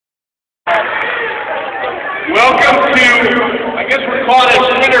Welcome to, I guess we're calling it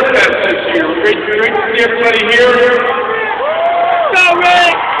Winterfest this year. Great to see everybody here. So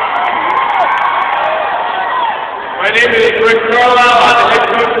Rick! My name is Rick Carlisle. I'm the head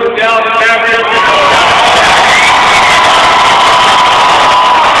coach of the Dallas Mavs.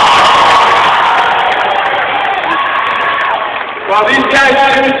 While these guys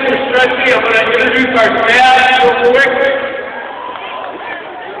finish their stretching, I'm going to introduce our staff real quick.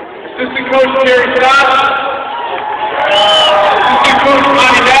 Assistant Coach Terry Scott. Assistant Coach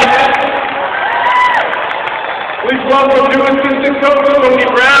Mavs. Please welcome new Assistant Coach Tony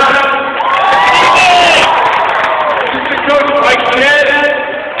Brown. Assistant Coach Mike Shedd.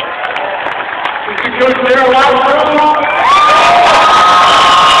 Assistant Coach Darryl Outfield.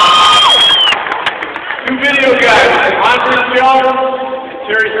 Two video guys, Andre Young and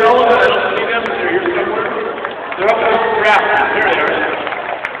Terry Sullivan. I don't see them, but they're here somewhere. They're up in the rafters. There they are.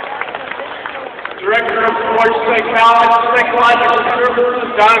 Director of Sports Psychological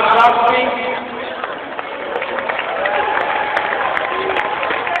Services, Don Klopsky.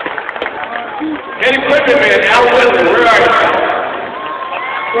 Head equipment man, Al Whitman, where are you?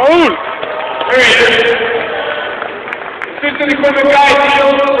 Raul. There he is. Assistant equipment guy,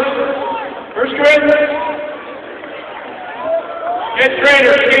 Neil. First grade. Head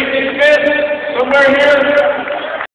trainer, Casey Smith, somewhere here.